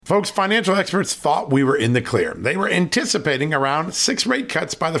Folks, financial experts thought we were in the clear. They were anticipating around 6 rate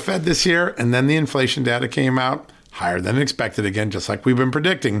cuts by the Fed this year, and then the inflation data came out higher than expected again, just like we've been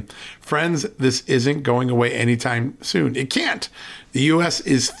predicting. Friends, this isn't going away anytime soon. It can't. The U.S.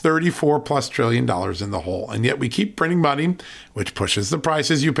 is $34+ trillion in the hole, and yet we keep printing money, which pushes the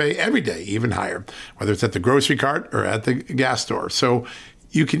prices you pay every day even higher, whether it's at the grocery cart or at the gas store. So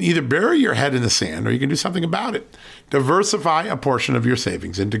you can either bury your head in the sand or you can do something about it. Diversify a portion of your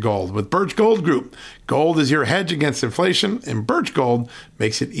savings into gold with Birch Gold Group. Gold is your hedge against inflation, and Birch Gold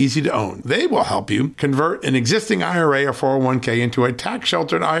makes it easy to own. They will help you convert an existing IRA or 401k into a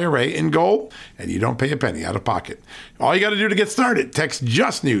tax-sheltered IRA in gold, and you don't pay a penny out of pocket. All you got to do to get started, text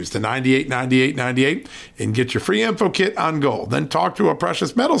Just News to 989898 and get your free info kit on gold. Then talk to a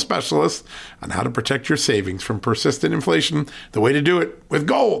precious metal specialist on how to protect your savings from persistent inflation. The way to do it with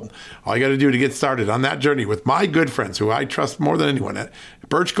gold. All you got to do to get started on that journey with my good friends who I trust more than anyone at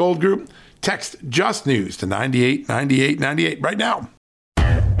Birch Gold Group, text Just News to 989898 right now.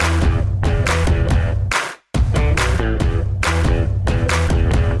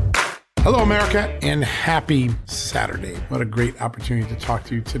 Hello, America, and happy Saturday. What a great opportunity to talk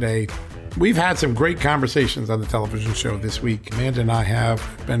to you today. We've had some great conversations on the television show this week. Amanda and I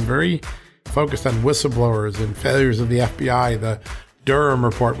have been very focused on whistleblowers and failures of the FBI, the Durham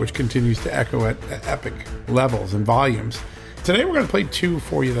report, which continues to echo at epic levels and volumes. Today, we're going to play 2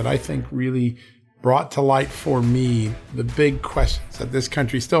 for you that I think really brought to light for me the big questions that this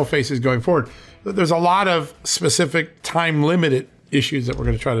country still faces going forward. There's a lot of specific time-limited issues that we're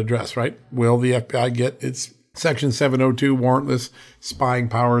going to try to address, right? Will the FBI get its Section 702 warrantless spying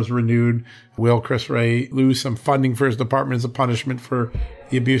powers renewed? Will Chris Wray lose some funding for his department as a punishment for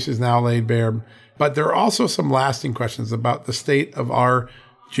the abuses now laid bare? But there are also some lasting questions about the state of our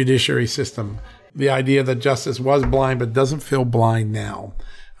judiciary system. The idea that justice was blind but doesn't feel blind now.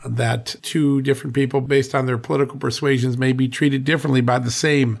 That 2 different people based on their political persuasions may be treated differently by the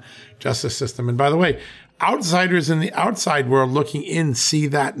same justice system. And by the way, outsiders in the outside world looking in see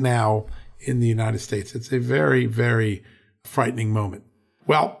that now in the United States. It's a very, very frightening moment.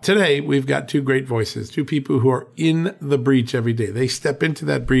 Well, today we've got 2 great voices, 2 people who are in the breach every day. They step into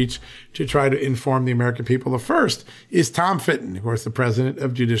that breach to try to inform the American people. The first is Tom Fitton, of course, the president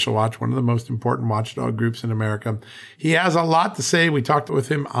of Judicial Watch, one of the most important watchdog groups in America. He has a lot to say. We talked with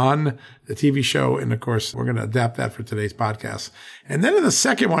him on the TV show, and of course, we're going to adapt that for today's podcast. And then in the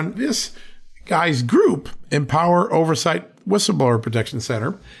second one, this guy's group, Empower Oversight Whistleblower Protection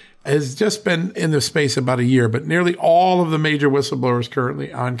Center, has just been in the space about a year, but nearly all of the major whistleblowers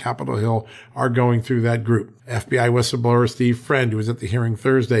currently on Capitol Hill are going through that group. FBI whistleblower Steve Friend, who was at the hearing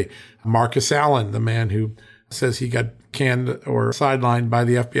Thursday. Marcus Allen, the man who says he got canned or sidelined by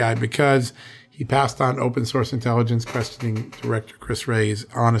the FBI because he passed on open source intelligence, questioning Director Chris Wray's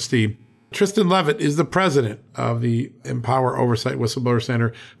honesty. Tristan Leavitt is the president of the Empower Oversight Whistleblower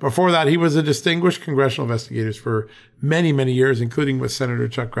Center. Before that, he was a distinguished congressional investigator for many, many years, including with Senator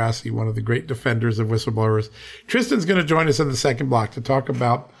Chuck Grassley, one of the great defenders of whistleblowers. Tristan's going to join us in the second block to talk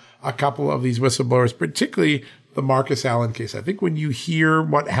about a couple of these whistleblowers, particularly the Marcus Allen case. I think when you hear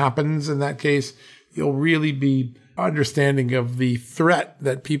what happens in that case, you'll really be understanding of the threat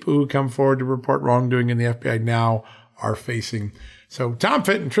that people who come forward to report wrongdoing in the FBI now are facing. So Tom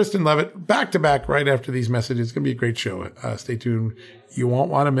Fitton and Tristan Leavitt, back to back right after these messages. It's going to be a great show. Stay tuned. You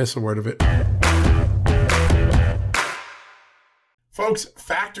won't want to miss a word of it. Folks,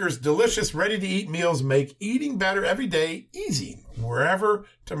 Factor's delicious, ready-to-eat meals make eating better every day easy. Wherever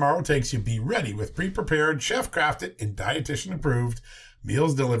tomorrow takes you, be ready with pre-prepared, chef-crafted, and dietitian-approved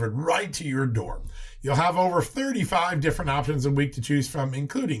meals delivered right to your door. You'll have over 35 different options a week to choose from,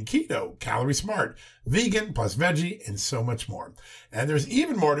 including keto, calorie smart, vegan, plus veggie, and so much more. And there's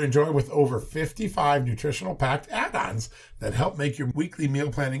even more to enjoy with over 55 nutritional packed add-ons that help make your weekly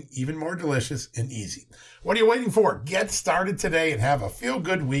meal planning even more delicious and easy. What are you waiting for? Get started today and have a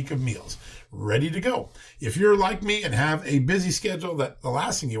feel-good week of meals ready to go. If you're like me and have a busy schedule, that the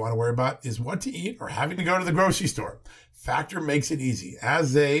last thing you want to worry about is what to eat or having to go to the grocery store. Factor makes it easy,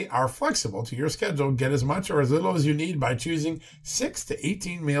 as they are flexible to your schedule. Get as much or as little as you need by choosing 6 to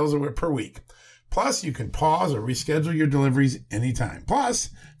 18 meals per week. Plus, you can pause or reschedule your deliveries anytime.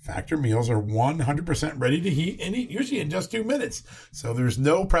 Plus, Factor meals are 100% ready to heat and eat, usually in just 2 minutes. So there's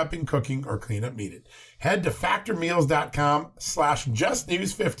no prepping, cooking, or cleanup needed. Head to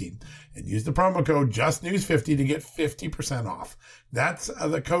factormeals.com/justnews50 and use the promo code JustNews50 to get 50% off. That's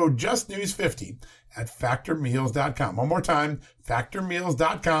the code JustNews50 at factormeals.com. One more time,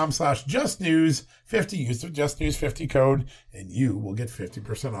 factormeals.com/justnews50. Use the JustNews50 code and you will get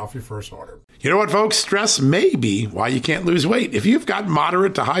 50% off your first order. You know what, folks? Stress may be why you can't lose weight. If you've got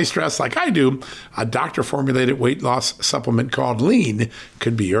moderate to high stress like I do, a doctor-formulated weight loss supplement called Lean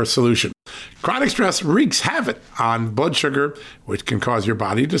could be your solution. Chronic stress wreaks havoc on blood sugar, which can cause your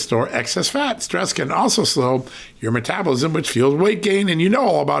body to store excess fat. Stress can also slow your metabolism, which fuels weight gain. And you know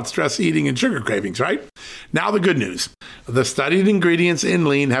all about stress eating and sugar cravings, right? Now the good news. The studied ingredients in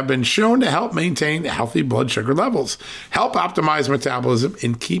Lean have been shown to help maintain healthy blood sugar levels, help optimize metabolism,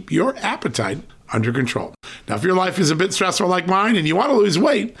 and keep your appetite under control. Now, if your life is a bit stressful like mine and you want to lose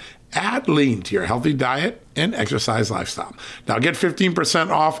weight, add Lean to your healthy diet and exercise lifestyle. Now get 15%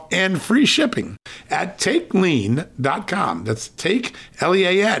 off and free shipping at takelean.com. That's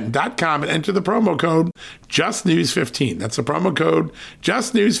takelean.com and enter the promo code JustNews15. That's the promo code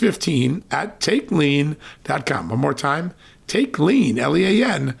JustNews15 at takelean.com. One more time,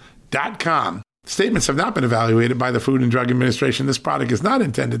 takelean.com. Statements have not been evaluated by the Food and Drug Administration. This product is not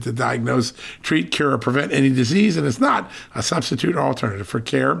intended to diagnose, treat, cure, or prevent any disease, and it's not a substitute or alternative for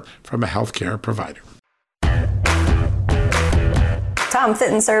care from a healthcare provider. Tom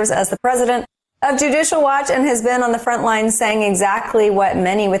Fitton serves as the president of Judicial Watch and has been on the front lines saying exactly what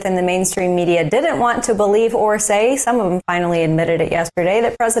many within the mainstream media didn't want to believe or say. Some of them finally admitted it yesterday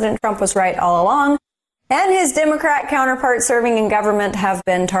that President Trump was right all along. And his Democrat counterparts serving in government have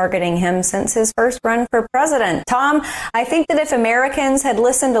been targeting him since his first run for president. Tom, I think that if Americans had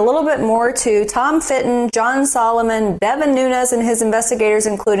listened a little bit more to Tom Fitton, John Solomon, Devin Nunes, and his investigators,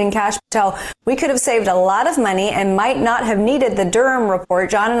 including Kash Patel, we could have saved a lot of money and might not have needed the Durham report.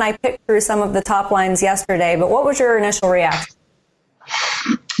 John and I picked through some of the top lines yesterday, but what was your initial reaction?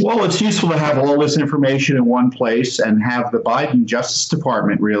 Well, it's useful to have all this information in one place and have the Biden Justice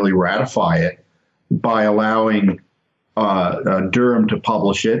Department really ratify it by allowing Durham to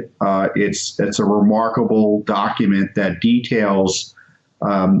publish it. It's a remarkable document that details,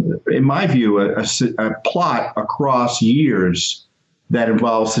 in my view, a plot across years that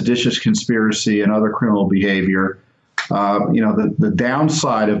involves seditious conspiracy and other criminal behavior. The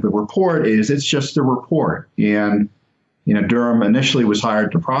downside of the report is it's just a report. And, Durham initially was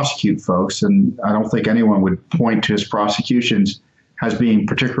hired to prosecute folks, and I don't think anyone would point to his prosecutions as being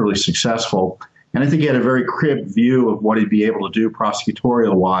particularly successful. And I think he had a very cribbed view of what he'd be able to do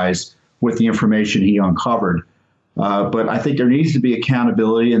prosecutorial-wise with the information he uncovered. But I think there needs to be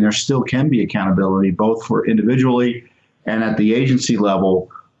accountability, and there still can be accountability, both for individually and at the agency level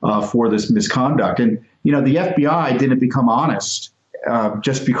for this misconduct. And, the FBI didn't become honest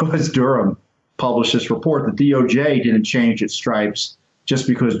just because Durham published this report. The DOJ didn't change its stripes just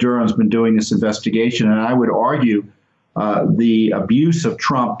because Durham's been doing this investigation. And I would argue the abuse of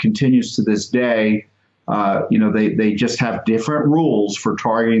Trump continues to this day. They just have different rules for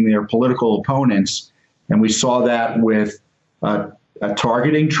targeting their political opponents. And we saw that with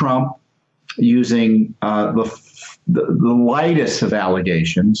targeting Trump using the lightest of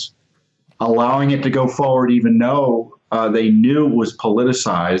allegations, allowing it to go forward even though they knew it was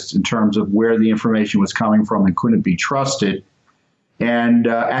politicized in terms of where the information was coming from and couldn't be trusted. And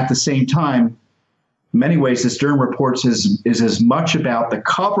at the same time, in many ways, this Durham report is as much about the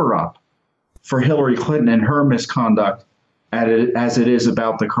cover-up for Hillary Clinton and her misconduct as it is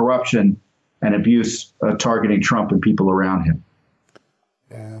about the corruption and abuse targeting Trump and people around him.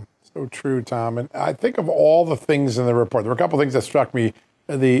 Yeah, so true, Tom. And I think of all the things in the report, there were a couple of things that struck me.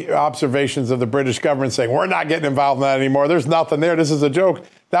 The observations of the British government saying, we're not getting involved in that anymore. There's nothing there. This is a joke.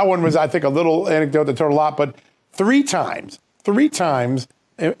 That one was, I think, a little anecdote that told a lot. But three times,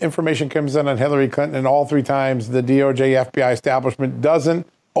 information comes in on Hillary Clinton, and all three times the DOJ FBI establishment doesn't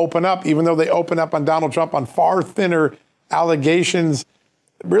open up, even though they open up on Donald Trump on far thinner allegations.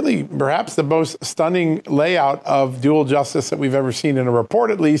 Really, perhaps the most stunning layout of dual justice that we've ever seen in a report,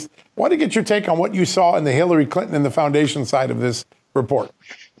 at least. I want to get your take on what you saw in the Hillary Clinton and the foundation side of this report.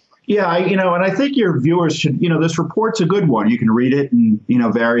 Yeah, and I think your viewers should, this report's a good one. You can read it in,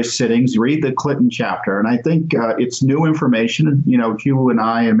 various sittings, read the Clinton chapter. And I think it's new information. You and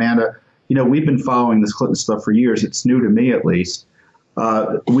I, Amanda, we've been following this Clinton stuff for years. It's new to me, at least.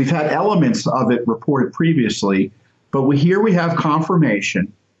 We've had elements of it reported previously, but here we have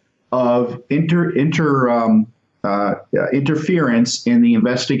confirmation of interference in the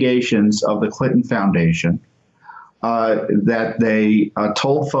investigations of the Clinton Foundation. That they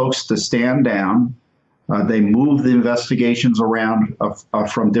told folks to stand down. They moved the investigations around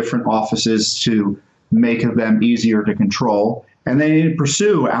from different offices to make them easier to control. and they didn't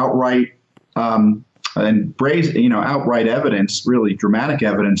pursue outright and brazen, outright evidence, really dramatic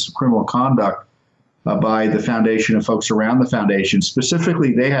evidence of criminal conduct by the foundation and folks around the foundation.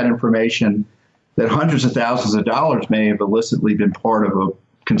 Specifically, they had information that hundreds of thousands of dollars may have illicitly been part of a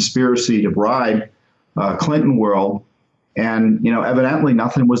conspiracy to bribe Clinton world, and evidently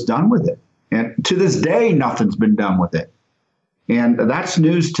nothing was done with it. And to this day, nothing's been done with it. And that's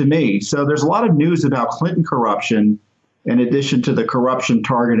news to me. So there's a lot of news about Clinton corruption, in addition to the corruption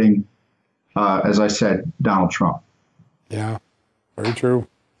targeting, as I said, Donald Trump. Yeah, very true.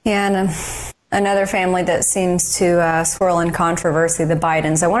 Yeah, and another family that seems to swirl in controversy, the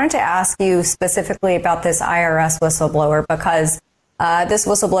Bidens. I wanted to ask you specifically about this IRS whistleblower, because this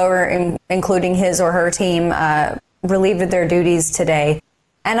whistleblower, including his or her team, relieved of their duties today.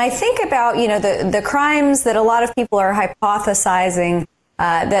 And I think about, the crimes that a lot of people are hypothesizing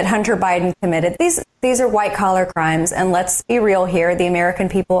that Hunter Biden committed. These are white-collar crimes, and let's be real here. The American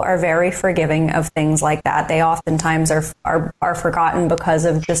people are very forgiving of things like that. They oftentimes are forgotten because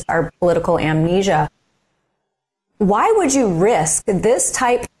of just our political amnesia. Why would you risk this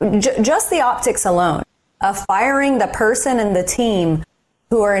type, just the optics alone, of firing the person and the team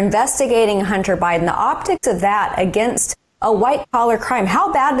who are investigating Hunter Biden, the optics of that against a white-collar crime?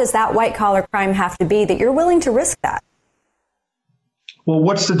 How bad does that white-collar crime have to be that you're willing to risk that? Well,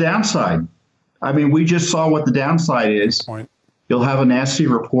 what's the downside? I mean, we just saw what the downside is. You'll have a nasty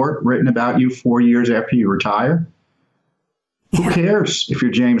report written about you 4 years after you retire. Who cares if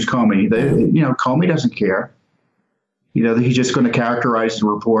you're James Comey? Comey doesn't care. He's just going to characterize the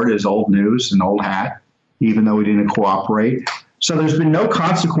report as old news and old hat, even though he didn't cooperate. So there's been no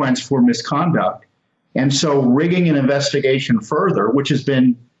consequence for misconduct. And so rigging an investigation further, which has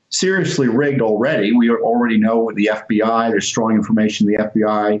been seriously rigged already. We already know with the FBI, there's strong information the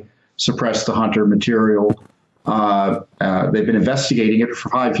FBI suppressed the Hunter material. They've been investigating it for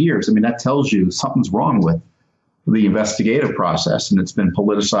 5 years. I mean, that tells you something's wrong with the investigative process, and it's been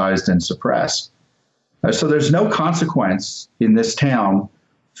politicized and suppressed. So there's no consequence in this town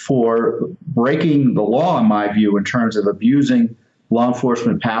for breaking the law, in my view, in terms of abusing law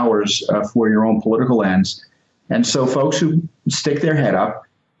enforcement powers for your own political ends. And so folks who stick their head up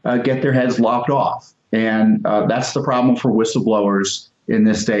get their heads lopped off. And that's the problem for whistleblowers in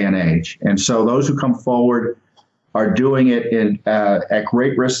this day and age. And so those who come forward are doing it at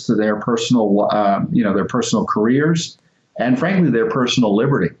great risk to their personal, their personal careers and, frankly, their personal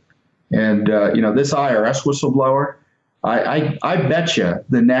liberty. And, this IRS whistleblower, I bet you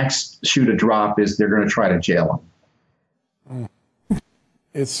the next shoe to drop is they're going to try to jail him.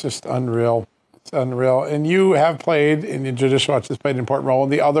 It's just unreal. It's unreal. And you have played, in the Judicial Watch, has played an important role in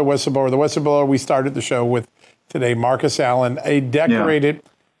the other whistleblower. The whistleblower we started the show with today, Marcus Allen, a decorated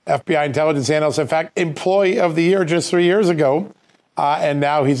FBI intelligence analyst, in fact, employee of the year just 3 years ago. And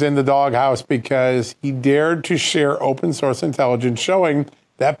now he's in the doghouse because he dared to share open source intelligence showing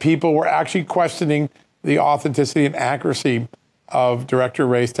that people were actually questioning the authenticity and accuracy of Director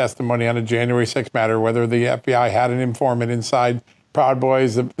Wray's testimony on a January 6th matter, whether the FBI had an informant inside Proud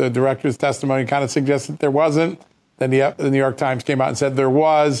Boys. The director's testimony kind of suggested there wasn't. Then the New York Times came out and said there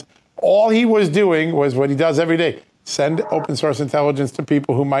was. All he was doing was what he does every day: send open source intelligence to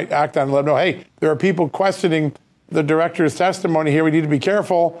people who might act on it, let them know, hey, there are people questioning the director's testimony here. We need to be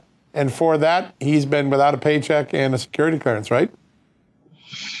careful. And for that, he's been without a paycheck and a security clearance, right?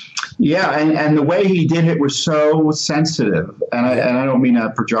 Yeah, and the way he did it was so sensitive, and I don't mean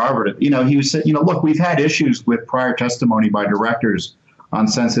that pejorative. He said, look, we've had issues with prior testimony by directors on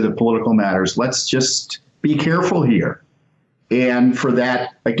sensitive political matters. Let's just be careful here. And for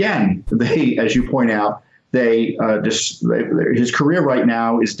that, again, they, as you point out, his career right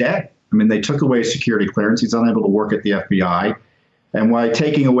now is dead. I mean, they took away security clearance. He's unable to work at the FBI. And why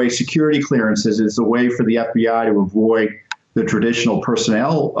taking away security clearances is a way for the FBI to avoid the traditional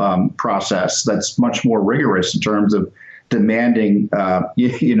personnel process that's much more rigorous in terms of demanding,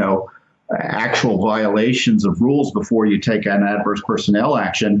 actual violations of rules before you take an adverse personnel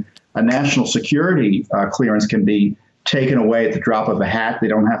action. A national security clearance can be taken away at the drop of a hat. They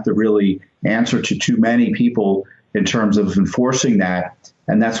don't have to really answer to too many people in terms of enforcing that.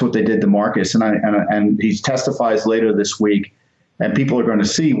 And that's what they did to Marcus. And he testifies later this week, and people are going to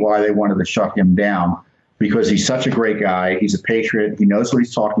see why they wanted to shut him down. Because he's such a great guy. He's a patriot. He knows what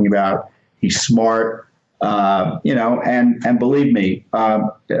he's talking about. He's smart, and believe me,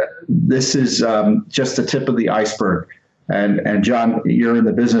 this is just the tip of the iceberg. And John, you're in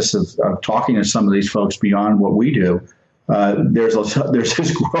the business of talking to some of these folks beyond what we do. There's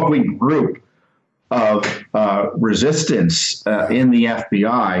this growing group of resistance in the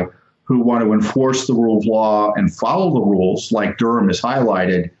FBI who want to enforce the rule of law and follow the rules, like Durham has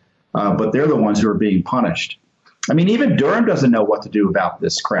highlighted, but they're the ones who are being punished. I mean, even Durham doesn't know what to do about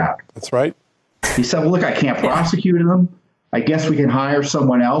this crap. That's right. He said, well, look, I can't prosecute them. I guess we can hire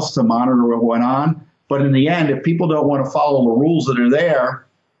someone else to monitor what went on. But in the end, if people don't want to follow the rules that are there,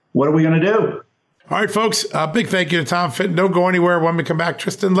 what are we going to do? All right, folks, a big thank you to Tom Fitton. Don't go anywhere. When we come back,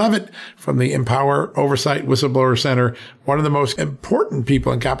 Tristan Levitt from the Empower Oversight Whistleblower Center, one of the most important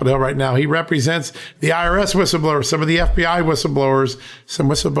people in Capitol Hill right now. He represents the IRS whistleblowers, some of the FBI whistleblowers, some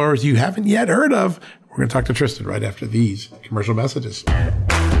whistleblowers you haven't yet heard of. We're going to talk to Tristan right after these commercial messages.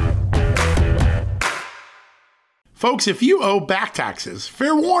 Folks, if you owe back taxes,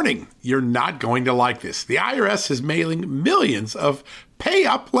 fair warning, you're not going to like this. The IRS is mailing millions of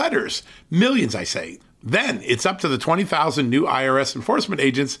pay-up letters. Millions, I say. Then it's up to the 20,000 new IRS enforcement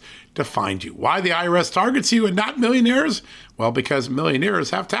agents to find you. Why the IRS targets you and not millionaires? Well, because millionaires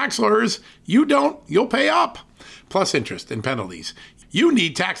have tax lawyers. You don't, you'll pay up. Plus interest and penalties. You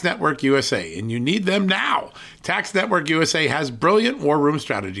need Tax Network USA, and you need them now. Tax Network USA has brilliant war room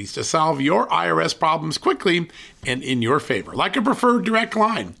strategies to solve your IRS problems quickly and in your favor, like a preferred direct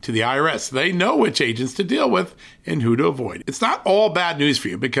line to the IRS. They know which agents to deal with and who to avoid. It's not all bad news for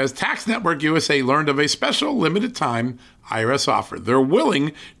you because Tax Network USA learned of a special limited time IRS offer. They're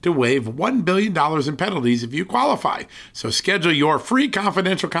willing to waive $1 billion in penalties if you qualify. So schedule your free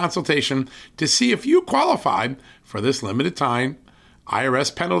confidential consultation to see if you qualify for this limited time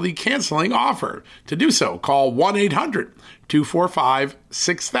IRS penalty canceling offer. To do so, call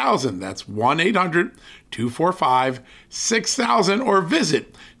 1-800-245-6000. That's 1-800-245-6000 or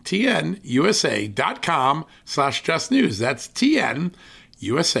visit tnusa.com/justnews. That's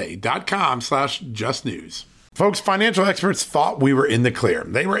tnusa.com/justnews. Folks, financial experts thought we were in the clear.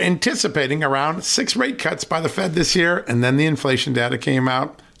 They were anticipating around 6 rate cuts by the Fed this year, and then the inflation data came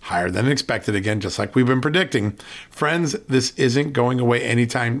out higher than expected again, just like we've been predicting. Friends, this isn't going away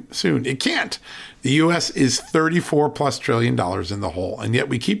anytime soon. It can't. The U.S. is $34+ trillion in the hole, and yet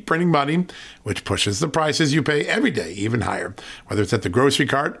we keep printing money, which pushes the prices you pay every day even higher, whether it's at the grocery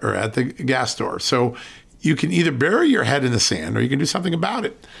cart or at the gas store. So you can either bury your head in the sand or you can do something about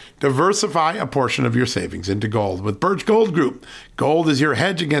it. Diversify a portion of your savings into gold with Birch Gold Group. Gold is your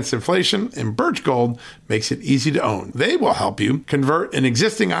hedge against inflation, and Birch Gold makes it easy to own. They will help you convert an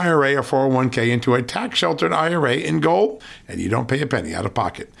existing IRA or 401k into a tax-sheltered IRA in gold, and you don't pay a penny out of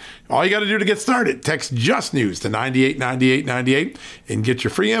pocket. All you got to do to get started, text Just News to 989898 and get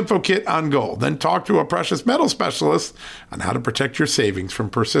your free info kit on gold. Then talk to a precious metal specialist on how to protect your savings from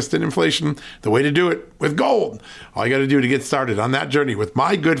persistent inflation. The way to do it with gold. All you got to do to get started on that journey with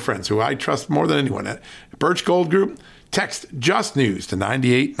my good friends who I trust more than anyone at Birch Gold Group, text Just News to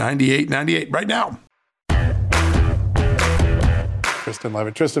 989898 right now. Tristan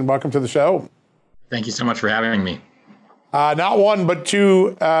Levitt. Tristan, welcome to the show. Thank you so much for having me. Not one, but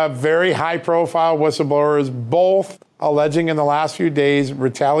two very high-profile whistleblowers, both alleging in the last few days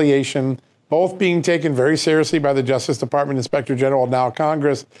retaliation, both being taken very seriously by the Justice Department Inspector General, now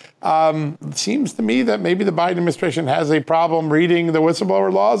Congress. It seems to me that maybe the Biden administration has a problem reading the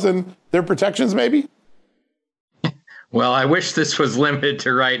whistleblower laws and their protections, maybe? Well, I wish this was limited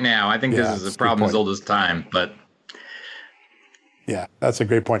to right now. I think this is a problem as old as time, but... Yeah, that's a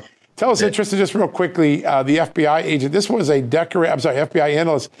great point. Tell us, Tristan, just real quickly, the FBI agent, this was a FBI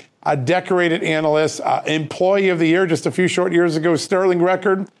analyst, a decorated analyst, employee of the year just a few short years ago, sterling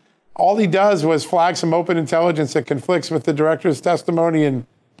record. All he does was flag some open intelligence that conflicts with the director's testimony, and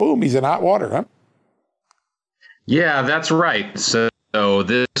boom, he's in hot water, huh? Yeah, that's right. So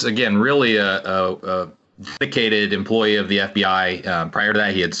this, again, really a dedicated employee of the FBI. Prior to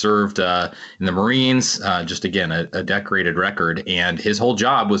that, he had served in the Marines, just, again, a decorated record. And his whole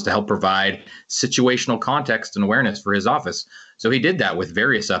job was to help provide situational context and awareness for his office. So he did that with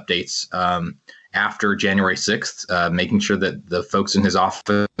various updates after January 6th, making sure that the folks in his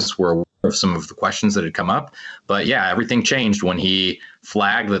office were aware of some of the questions that had come up. But yeah, everything changed when he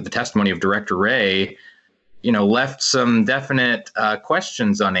flagged that the testimony of Director Wray, left some definite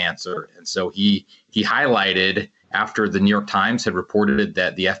questions unanswered. And so he highlighted, after the New York Times had reported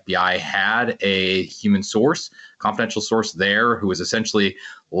that the FBI had a human source, confidential source there, who was essentially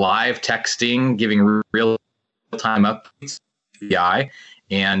live texting, giving real-time updates to the FBI.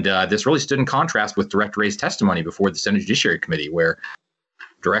 And this really stood in contrast with Director Wray's testimony before the Senate Judiciary Committee, where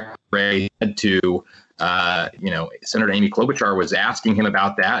Director Wray said to, Senator Amy Klobuchar was asking him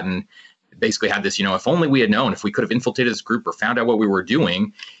about that, and basically had this, if only we had known, if we could have infiltrated this group or found out what we were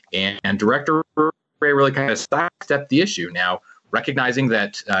doing. And Director Wray really kind of sidestepped the issue. Now, recognizing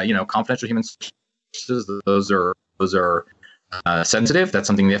that, confidential human sources, those are sensitive. That's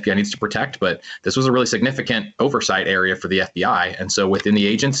something the FBI needs to protect. But this was a really significant oversight area for the FBI. And so within the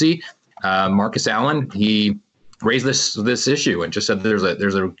agency, Marcus Allen, he raised this issue and just said there's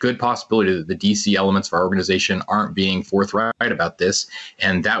a good possibility that the DC elements of our organization aren't being forthright about this.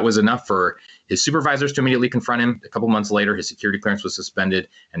 And that was enough for his supervisors to immediately confront him. A couple months later, his security clearance was suspended,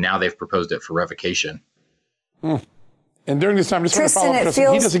 and now they've proposed it for revocation. And during this time, just want to follow up,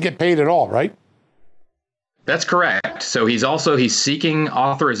 he doesn't get paid at all, right? That's correct. So he's seeking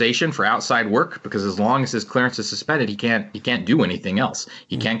authorization for outside work, because as long as his clearance is suspended, he can't do anything else.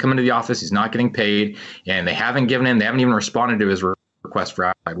 He can't come into the office. He's not getting paid, and they haven't even responded to his request for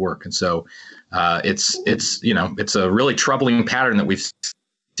outside work. And so it's a really troubling pattern that we've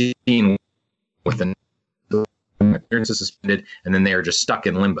seen with the clearance is suspended, and then they are just stuck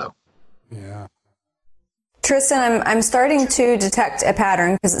in limbo. Yeah. Tristan, I'm starting to detect a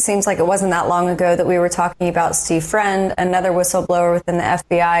pattern, because it seems like it wasn't that long ago that we were talking about Steve Friend, another whistleblower within the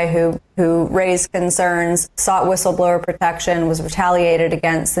FBI who raised concerns, sought whistleblower protection, was retaliated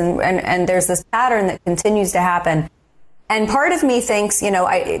against. And there's this pattern that continues to happen. And part of me thinks,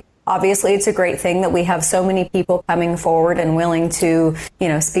 obviously it's a great thing that we have so many people coming forward and willing to,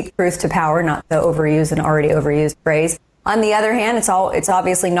 speak truth to power, not to overuse an already overused phrase. On the other hand, it's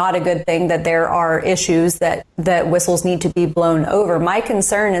obviously not a good thing that there are issues that whistles need to be blown over. My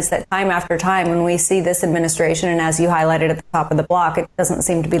concern is that time after time, when we see this administration, and as you highlighted at the top of the block, it doesn't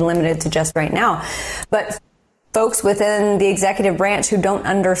seem to be limited to just right now, but folks within the executive branch who don't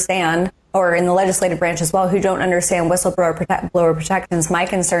understand, or in the legislative branch as well, who don't understand whistleblower protections, my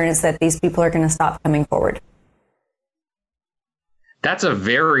concern is that these people are going to stop coming forward. That's a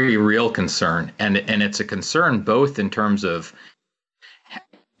very real concern, and it's a concern both in terms of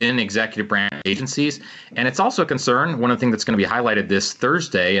in executive branch agencies, and it's also a concern, one of the things that's going to be highlighted this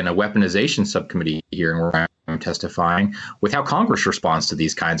Thursday in a weaponization subcommittee hearing where I'm testifying, with how Congress responds to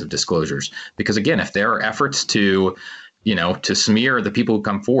these kinds of disclosures. Because again, if there are efforts to smear the people who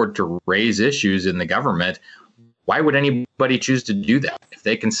come forward to raise issues in the government, why would anybody choose to do that? If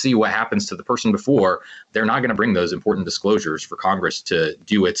they can see what happens to the person before, they're not going to bring those important disclosures for Congress to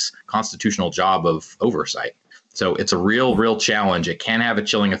do its constitutional job of oversight. So it's a real challenge. It can have a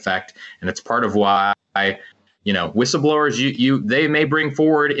chilling effect. And it's part of why, whistleblowers, they may bring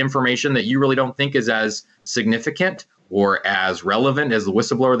forward information that you really don't think is as significant or as relevant as the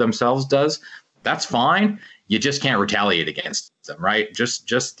whistleblower themselves does. That's fine. You just can't retaliate against them, right?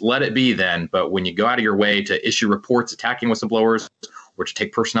 Just let it be then. But when you go out of your way to issue reports attacking whistleblowers or to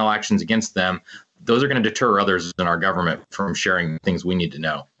take personnel actions against them, those are going to deter others in our government from sharing things we need to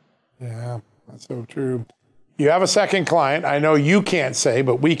know. Yeah, that's so true. You have a second client. I know you can't say,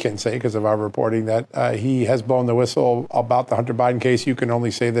 but we can say because of our reporting that he has blown the whistle about the Hunter Biden case. You can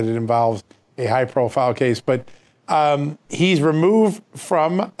only say that it involves a high-profile case. But he's removed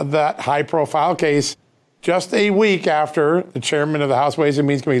from that high-profile case just a week after the chairman of the House Ways and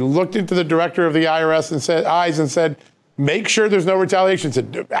Means Committee looked into the director of the IRS and said, make sure there's no retaliation.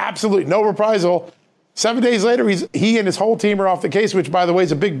 Said, absolutely no reprisal. 7 days later, he and his whole team are off the case, which, by the way,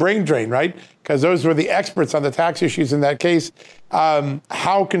 is a big brain drain, right? Because those were the experts on the tax issues in that case.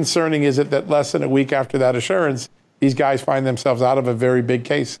 How concerning is it that less than a week after that assurance, these guys find themselves out of a very big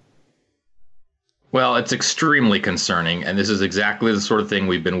case? Well, it's extremely concerning, and this is exactly the sort of thing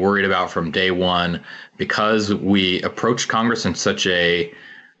we've been worried about from day one, because we approached Congress in such a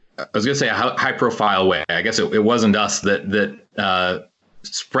high-profile way. I guess it wasn't us that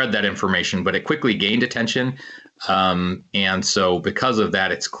spread that information, but it quickly gained attention. And so because of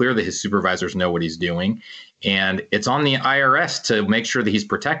that, it's clear that his supervisors know what he's doing. And it's on the IRS to make sure that he's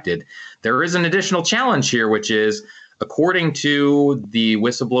protected. There is an additional challenge here, which is, according to the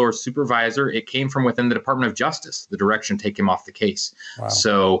whistleblower supervisor, it came from within the Department of Justice, the direction to take him off the case. Wow.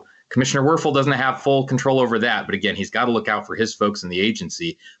 So Commissioner Werfel doesn't have full control over that. But again, he's got to look out for his folks in the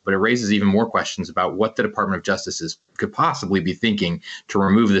agency. But it raises even more questions about what the Department of Justice could possibly be thinking to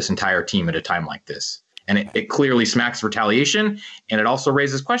remove this entire team at a time like this. And it clearly smacks retaliation. And it also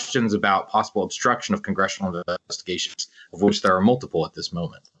raises questions about possible obstruction of congressional investigations, of which there are multiple at this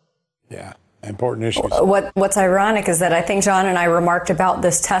moment. Yeah. Important issues. What's ironic is that I think John and I remarked about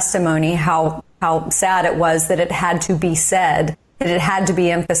this testimony, how sad it was that it had to be said, that it had to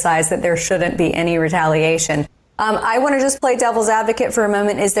be emphasized that there shouldn't be any retaliation. I want to just play devil's advocate for a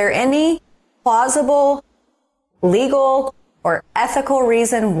moment. Is there any plausible, legal, or ethical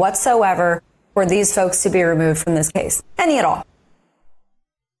reason whatsoever for these folks to be removed from this case? Any at all?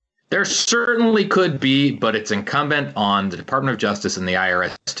 There certainly could be, but it's incumbent on the Department of Justice and the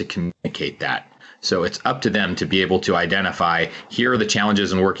IRS to communicate that. So it's up to them to be able to identify, here are the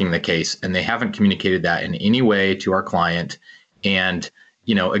challenges in working the case, and they haven't communicated that in any way to our client. And,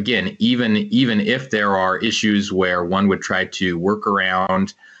 again, even if there are issues where one would try to work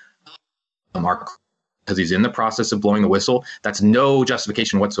around because he's in the process of blowing the whistle, that's no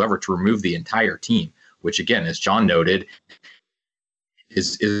justification whatsoever to remove the entire team, which, again, as John noted,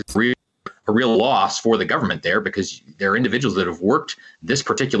 is a real loss for the government there, because there are individuals that have worked this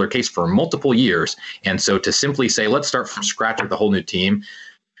particular case for multiple years. And so to simply say, let's start from scratch with a whole new team,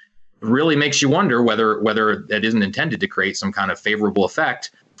 really makes you wonder whether that isn't intended to create some kind of favorable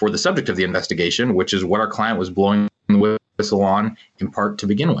effect for the subject of the investigation, which is what our client was blowing the whistle on in part to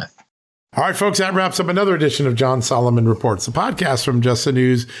begin with. All right, folks, that wraps up another edition of John Solomon Reports, the podcast from Just the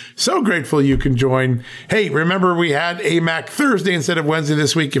News. So grateful you can join. Hey, remember we had AMAC Thursday instead of Wednesday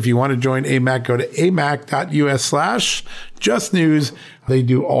this week. If you want to join AMAC, go to amac.us/justnews. They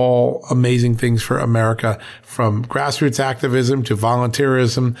do all amazing things for America, from grassroots activism to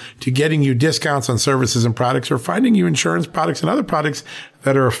volunteerism to getting you discounts on services and products, or finding you insurance products and other products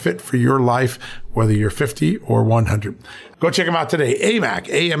that are a fit for your life, whether you're 50 or 100. Go check them out today.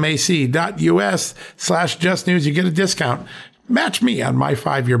 amac.us/justnews. You get a discount. Match me on my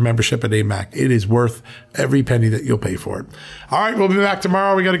 5-year membership at AMAC. It is worth every penny that you'll pay for it. All right, we'll be back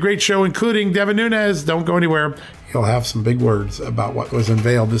tomorrow. We got a great show, including Devin Nunes. Don't go anywhere. He'll have some big words about what was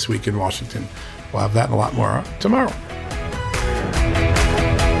unveiled this week in Washington. We'll have that and a lot more tomorrow.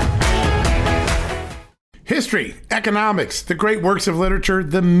 History, economics, the great works of literature,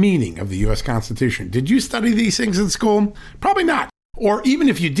 the meaning of the U.S. Constitution. Did you study these things in school? Probably not. Or even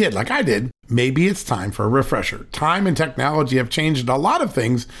if you did, like I did, maybe it's time for a refresher. Time and technology have changed a lot of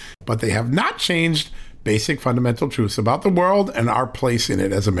things, but they have not changed basic fundamental truths about the world and our place in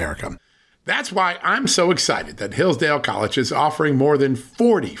it as America. That's why I'm so excited that Hillsdale College is offering more than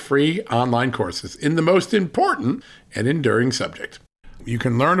 40 free online courses in the most important and enduring subject. You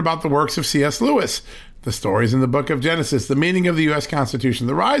can learn about the works of C.S. Lewis, the stories in the book of Genesis, the meaning of the U.S. Constitution,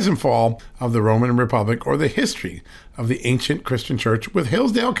 the rise and fall of the Roman Republic, or the history of the ancient Christian church with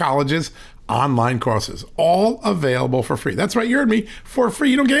Hillsdale College's online courses, all available for free. That's right, you heard me, for free.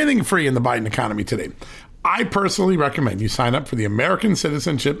 You don't get anything free in the Biden economy today. I personally recommend you sign up for the American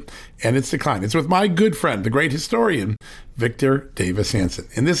Citizenship and Its Decline. It's with my good friend, the great historian, Victor Davis Hanson.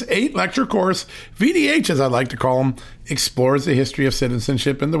 In this 8-lecture course, VDH, as I like to call him, explores the history of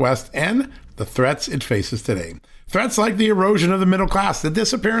citizenship in the West and the threats it faces today. Threats like the erosion of the middle class, the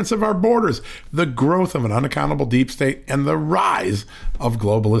disappearance of our borders, the growth of an unaccountable deep state, and the rise of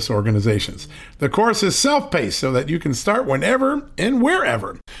globalist organizations. The course is self-paced so that you can start whenever and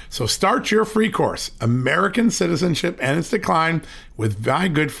wherever. So start your free course, American Citizenship and Its Decline, with my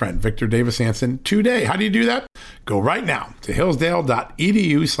good friend, Victor Davis Hanson, today. How do you do that? Go right now to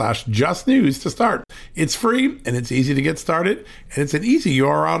hillsdale.edu/justnews to start. It's free and it's easy to get started, and it's an easy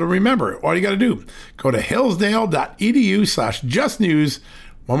URL to remember. All you got to do, go to hillsdale.edu/justnews.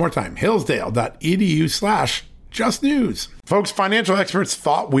 One more time, hillsdale.edu/justnews. Folks, financial experts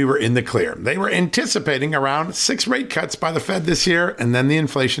thought we were in the clear. They were anticipating around 6 rate cuts by the Fed this year, and then the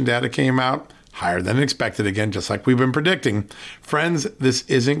inflation data came out higher than expected again, just like we've been predicting. Friends, this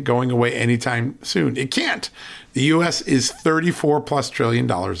isn't going away anytime soon. It can't. The U.S. is $34+ trillion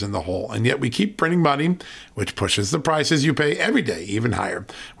in the hole, and yet we keep printing money, which pushes the prices you pay every day even higher,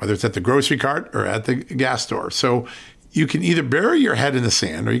 whether it's at the grocery cart or at the gas store. So you can either bury your head in the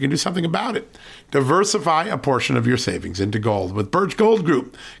sand or you can do something about it. Diversify a portion of your savings into gold with Birch Gold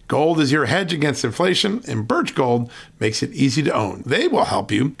Group. Gold is your hedge against inflation, and Birch Gold makes it easy to own. They will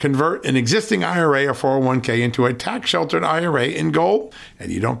help you convert an existing IRA or 401k into a tax-sheltered IRA in gold,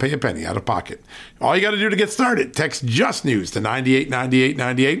 and you don't pay a penny out of pocket. All you got to do to get started, text Just News to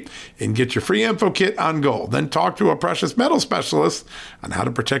 989898 and get your free info kit on gold. Then talk to a precious metal specialist on how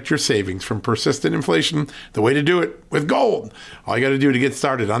to protect your savings from persistent inflation. The way to do it with gold. All you got to do to get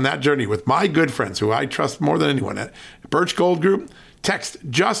started on that journey with my good friends who I trust more than anyone at Birch Gold Group, text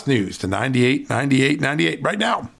Just News to 989898 right now.